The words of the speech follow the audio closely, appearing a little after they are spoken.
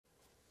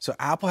So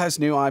Apple has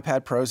new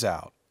iPad Pros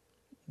out.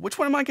 Which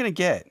one am I going to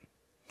get?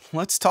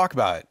 Let's talk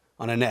about it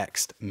on a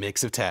next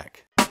Mix of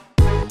Tech.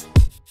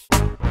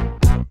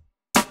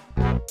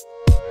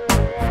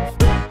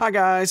 Hi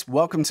guys,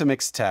 welcome to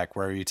Mix of Tech,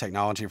 where I review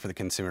technology for the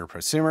consumer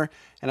prosumer,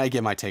 and I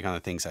give my take on the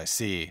things I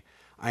see.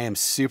 I am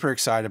super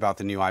excited about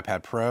the new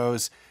iPad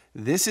Pros.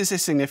 This is a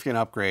significant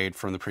upgrade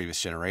from the previous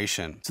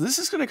generation. So this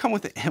is going to come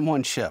with the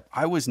M1 chip.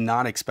 I was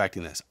not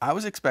expecting this. I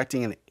was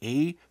expecting an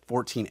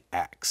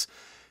A14X.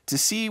 To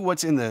see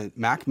what's in the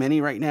Mac Mini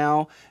right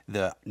now,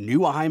 the new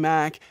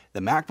iMac, the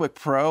MacBook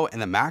Pro,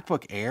 and the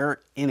MacBook Air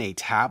in a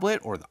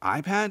tablet or the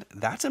iPad,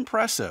 that's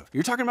impressive.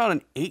 You're talking about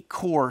an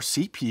 8-core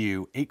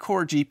CPU,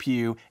 8-core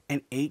GPU,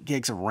 and 8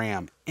 gigs of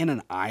RAM in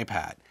an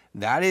iPad.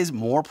 That is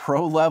more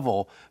pro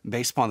level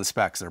based upon the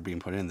specs that are being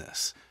put in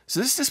this. So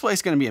this display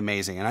is going to be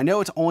amazing. And I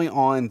know it's only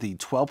on the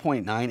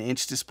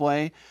 12.9-inch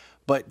display,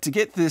 but to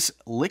get this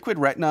liquid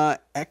Retina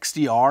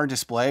XDR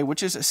display,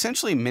 which is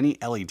essentially mini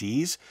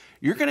LEDs,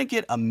 you're going to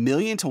get a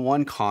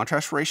 1,000,000:1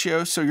 contrast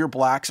ratio, so your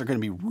blacks are going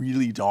to be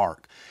really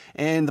dark.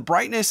 And the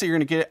brightness that you're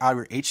going to get out of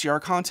your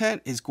HDR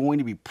content is going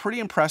to be pretty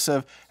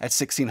impressive at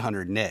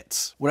 1600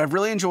 nits. What I've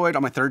really enjoyed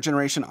on my 3rd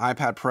generation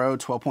iPad Pro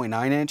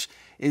 12.9-inch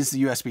is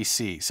the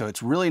USB-C. So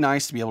it's really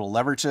nice to be able to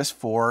leverage this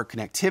for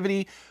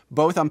connectivity,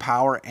 both on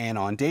power and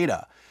on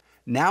data.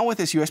 Now with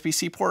this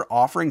USB-C port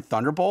offering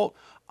Thunderbolt,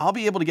 I'll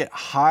be able to get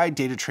high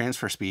data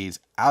transfer speeds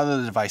out of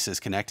the devices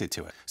connected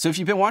to it. So if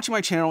you've been watching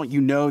my channel,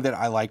 you know that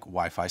I like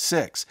Wi-Fi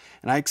 6,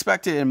 and I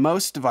expect it in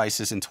most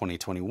devices in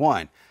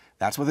 2021.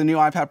 That's what the new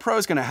iPad Pro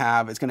is going to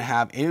have. It's going to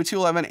have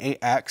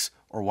 802.11ax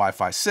or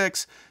Wi-Fi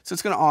 6, so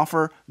it's going to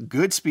offer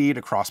good speed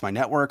across my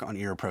network on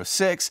Eero Pro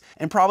 6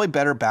 and probably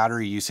better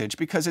battery usage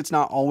because it's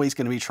not always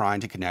going to be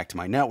trying to connect to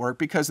my network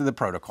because of the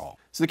protocol.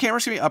 So the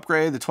camera's going to be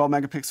upgraded. The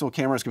 12-megapixel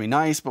camera is going to be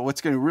nice, but what's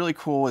going to be really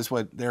cool is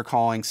what they're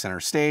calling center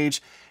stage,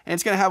 and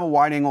it's going to have a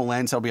wide-angle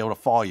lens that'll be able to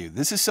follow you.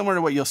 This is similar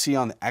to what you'll see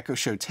on the Echo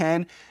Show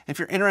 10. If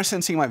you're interested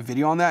in seeing my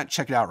video on that,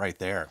 check it out right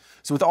there.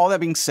 So with all that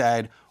being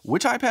said,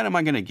 which iPad am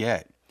I going to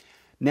get?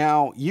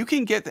 Now, you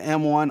can get the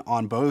M1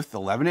 on both the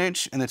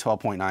 11-inch and the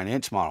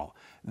 12.9-inch model.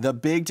 The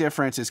big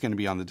difference is going to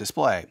be on the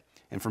display.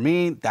 And for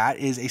me, that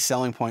is a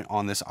selling point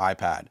on this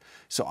iPad.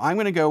 So I'm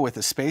going to go with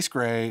the space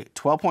gray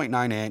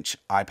 12.9-inch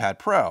iPad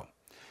Pro.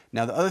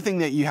 Now, the other thing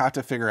that you have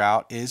to figure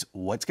out is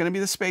what's going to be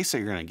the space that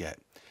you're going to get.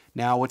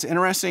 Now, what's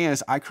interesting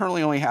is I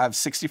currently only have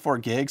 64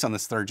 gigs on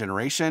this 3rd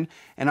generation,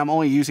 and I'm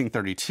only using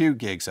 32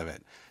 gigs of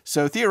it.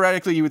 So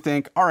theoretically, you would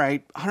think, all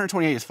right,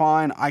 128 is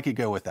fine. I could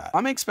go with that.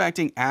 I'm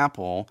expecting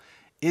Apple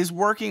is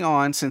working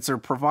on, since they're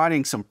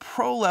providing some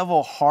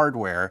pro-level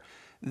hardware,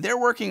 they're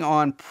working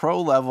on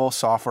pro-level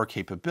software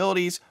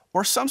capabilities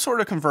or some sort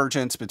of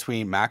convergence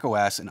between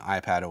macOS and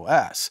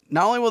iPadOS.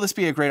 Not only will this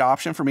be a great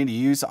option for me to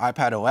use the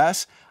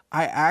iPadOS,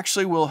 I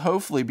actually will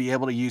hopefully be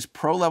able to use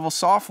pro-level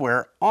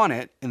software on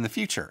it in the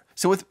future.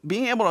 So with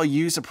being able to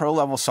use the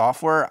pro-level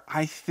software,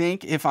 I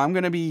think if I'm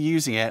going to be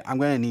using it, I'm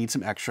going to need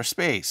some extra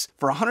space.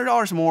 For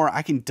 $100 more,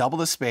 I can double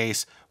the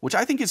space, which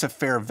I think is a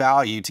fair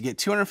value to get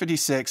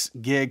 256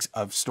 gigs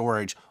of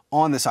storage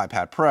on this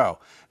iPad Pro.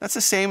 That's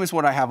the same as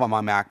what I have on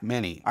my Mac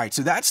Mini. All right,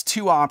 so that's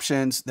 2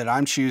 options that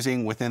I'm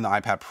choosing within the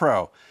iPad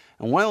Pro.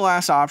 And one of the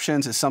last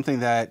options is something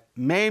that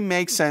may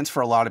make sense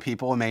for a lot of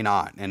people and may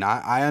not, and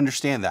I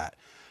understand that.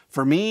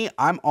 For me,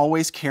 I'm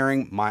always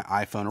carrying my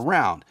iPhone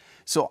around,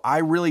 so I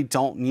really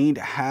don't need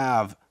to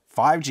have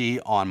 5G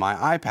on my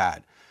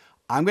iPad.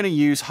 I'm going to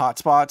use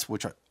hotspots,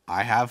 which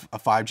I have a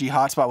 5G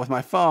hotspot with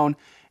my phone,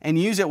 and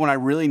use it when I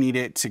really need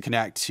it to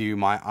connect to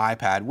my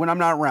iPad when I'm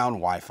not around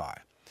Wi-Fi.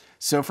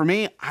 So for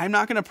me, I'm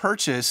not going to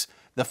purchase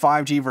the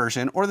 5G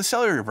version or the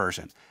cellular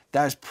version.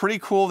 That is pretty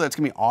cool. That's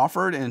going to be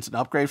offered, and it's an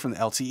upgrade from the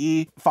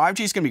LTE. 5G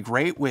is going to be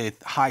great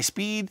with high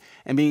speed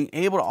and being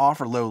able to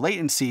offer low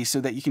latency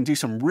so that you can do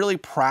some really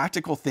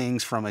practical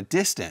things from a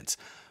distance.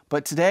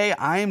 But today,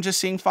 I am just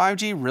seeing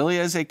 5G really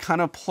as a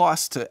kind of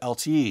plus to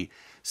LTE.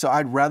 So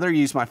I'd rather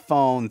use my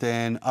phone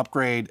than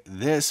upgrade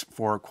this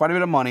for quite a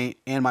bit of money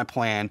in my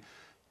plan.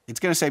 It's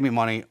going to save me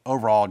money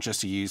overall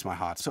just to use my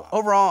hotspot. So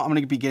overall, I'm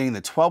going to be getting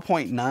the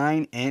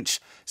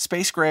 12.9-inch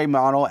space gray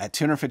model at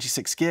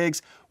 256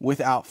 gigs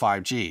without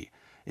 5G.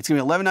 It's going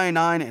to be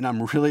 $11.99, and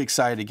I'm really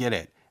excited to get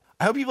it.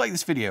 I hope you liked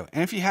this video,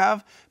 and if you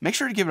have, make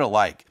sure to give it a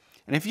like.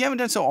 And if you haven't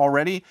done so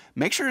already,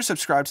 make sure to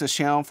subscribe to this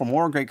channel for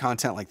more great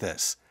content like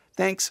this.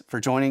 Thanks for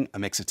joining A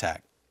Mix of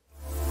Tech.